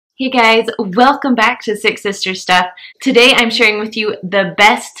Hey guys, welcome back to Six Sister Stuff. Today I'm sharing with you the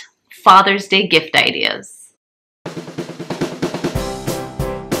best Father's Day gift ideas.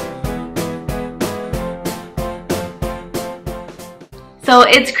 So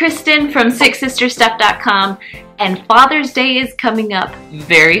it's Kristen from SixSisterStuff.com, and Father's Day is coming up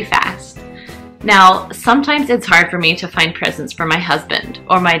very fast. Now, sometimes it's hard for me to find presents for my husband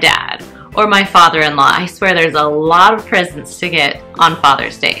or my dad or my father-in-law. I swear there's a lot of presents to get on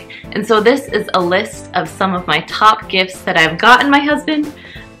Father's Day. And so this is a list of some of my top gifts that I've gotten my husband,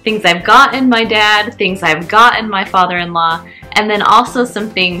 things I've gotten my dad, things I've gotten my father-in-law, and then also some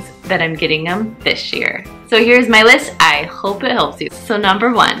things that I'm getting them this year. So here's my list. I hope it helps you. So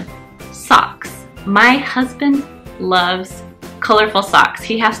number one, socks. My husband loves colorful socks.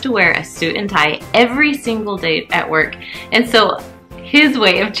 He has to wear a suit and tie every single day at work. And so his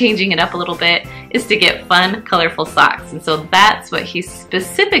way of changing it up a little bit is to get fun, colorful socks. And so that's what he's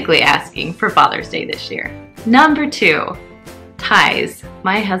specifically asking for Father's Day this year. Number two, ties.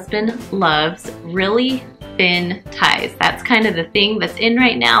 My husband loves really thin ties. That's kind of the thing that's in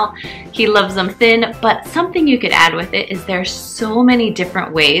right now. He loves them thin, but something you could add with it is there's so many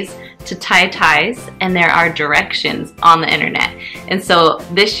different ways to tie ties, and there are directions on the internet. And so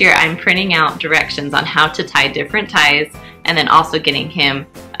this year I'm printing out directions on how to tie different ties and then also getting him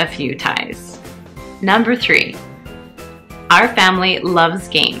a few ties. Number three, our family loves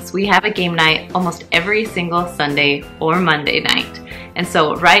games. We have a game night almost every single Sunday or Monday night. And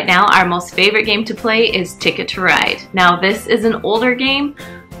so right now our most favorite game to play is Ticket to Ride. Now this is an older game,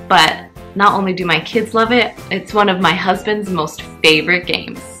 but not only do my kids love it, it's one of my husband's most favorite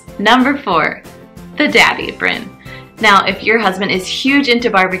games. Number four, the dad apron. Now, if your husband is huge into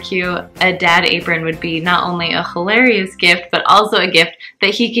barbecue, a dad apron would be not only a hilarious gift, but also a gift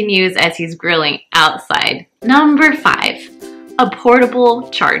that he can use as he's grilling outside. Number five, a portable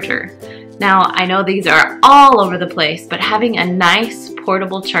charger. Now, I know these are all over the place, but having a nice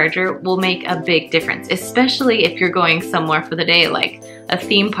portable charger will make a big difference, especially if you're going somewhere for the day, like a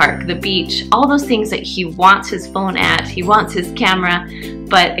theme park, the beach, all those things that he wants his phone at, he wants his camera,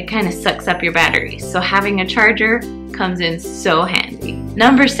 but it kind of sucks up your battery. So having a charger comes in so handy.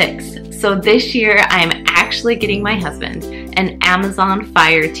 Number six, so this year I'm actually getting my husband an Amazon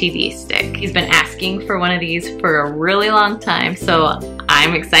Fire TV stick. He's been asking for one of these for a really long time, so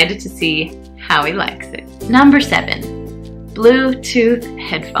I'm excited to see how he likes it. Number seven, Bluetooth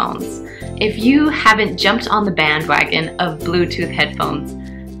headphones. If you haven't jumped on the bandwagon of Bluetooth headphones,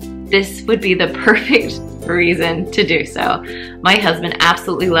 this would be the perfect reason to do so. My husband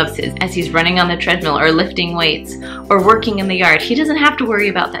absolutely loves his as he's running on the treadmill or lifting weights or working in the yard. He doesn't have to worry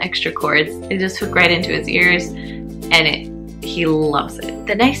about the extra cords. They just hook right into his ears, and he loves it.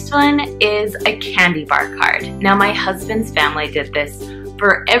 The next one is a candy bar card. Now my husband's family did this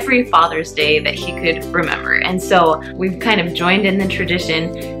for every Father's Day that he could remember. And so we've kind of joined in the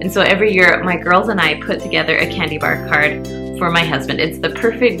tradition. And so every year my girls and I put together a candy bar card for my husband. It's the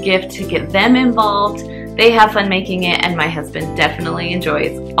perfect gift to get them involved. They have fun making it, and my husband definitely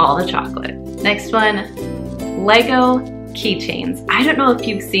enjoys all the chocolate. Next one, Lego keychains. I don't know if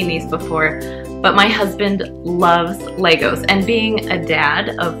you've seen these before, but my husband loves Legos, and being a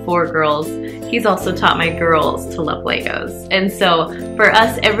dad of 4 girls, he's also taught my girls to love Legos. And so for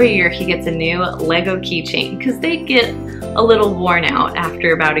us, every year he gets a new Lego keychain because they get a little worn out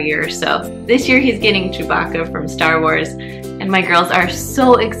after about a year or so. This year he's getting Chewbacca from Star Wars, and my girls are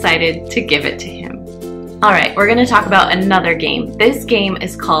so excited to give it to him. Alright, we're going to talk about another game. This game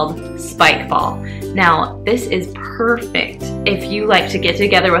is called Spike Ball. Now, this is perfect if you like to get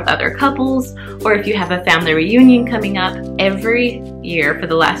together with other couples, or if you have a family reunion coming up. Every year for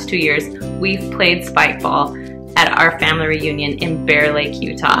the last 2 years, we've played Spike Ball at our family reunion in Bear Lake,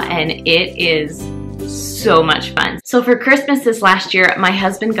 Utah, and it is so much fun. So for Christmas this last year, my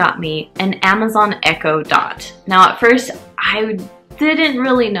husband got me an Amazon Echo Dot. Now at first, I didn't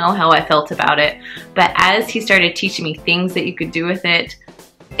really know how I felt about it, but as he started teaching me things that you could do with it,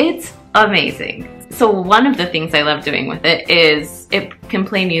 it's amazing. So one of the things I love doing with it is it can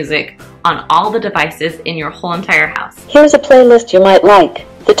play music on all the devices in your whole entire house. Here's a playlist you might like.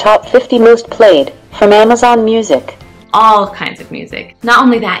 The top 50 most played from Amazon Music. All kinds of music. Not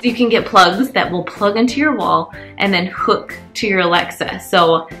only that, you can get plugs that will plug into your wall and then hook to your Alexa.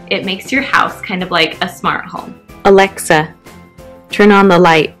 So it makes your house kind of like a smart home. Alexa, turn on the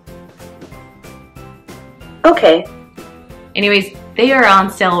light. Okay. Anyways, they are on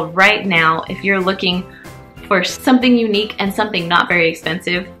sale right now. If you're looking for something unique and something not very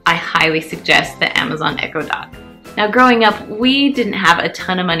expensive, I highly suggest the Amazon Echo Dot. Now growing up, we didn't have a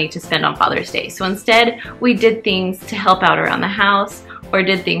ton of money to spend on Father's Day, so instead we did things to help out around the house or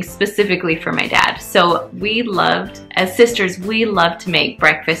did things specifically for my dad. So we loved, as sisters, we love to make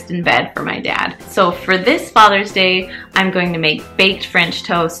breakfast in bed for my dad. So for this Father's Day, I'm going to make baked French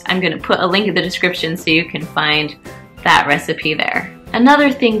toast. I'm going to put a link in the description so you can find that recipe there.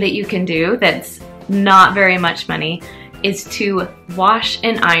 Another thing that you can do that's not very much money is to wash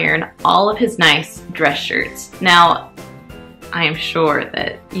and iron all of his nice dress shirts. Now, I am sure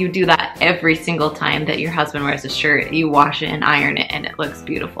that you do that every single time that your husband wears a shirt. You wash it and iron it and it looks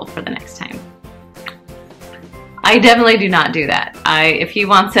beautiful for the next time. I definitely do not do that. If he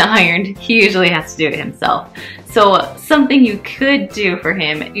wants it ironed, he usually has to do it himself. So something you could do for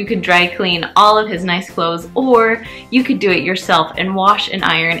him, you could dry clean all of his nice clothes, or you could do it yourself and wash and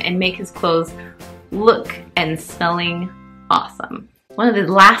iron and make his clothes look and smelling awesome. One of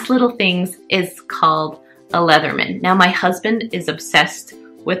the last little things is called a Leatherman. Now my husband is obsessed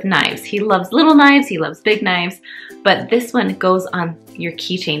with knives. He loves little knives, he loves big knives, but this one goes on your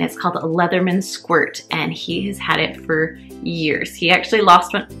keychain. It's called a Leatherman Squirt, and he has had it for years. He actually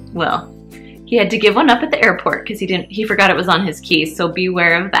lost one, well, he had to give one up at the airport because he forgot it was on his keys, so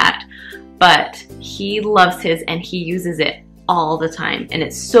beware of that. But he loves his and he uses it all the time, and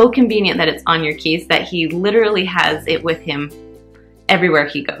it's so convenient that it's on your keys that he literally has it with him everywhere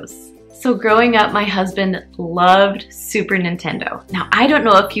he goes. So growing up, my husband loved Super Nintendo. Now, I don't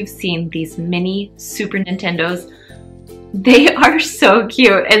know if you've seen these mini Super Nintendos. They are so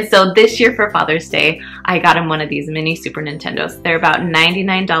cute. And so this year for Father's Day, I got him one of these mini Super Nintendos. They're about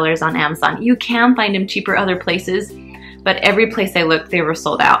 $99 on Amazon. You can find them cheaper other places, but every place I looked, they were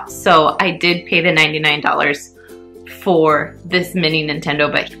sold out. So I did pay the $99 for this mini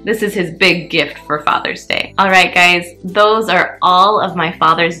Nintendo, but this is his big gift for Father's Day. All right, guys, those are all of my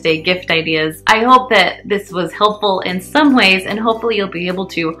Father's Day gift ideas. I hope that this was helpful in some ways, and hopefully you'll be able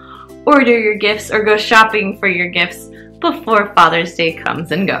to order your gifts or go shopping for your gifts before Father's Day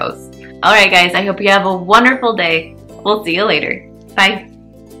comes and goes. All right, guys, I hope you have a wonderful day. We'll see you later. Bye.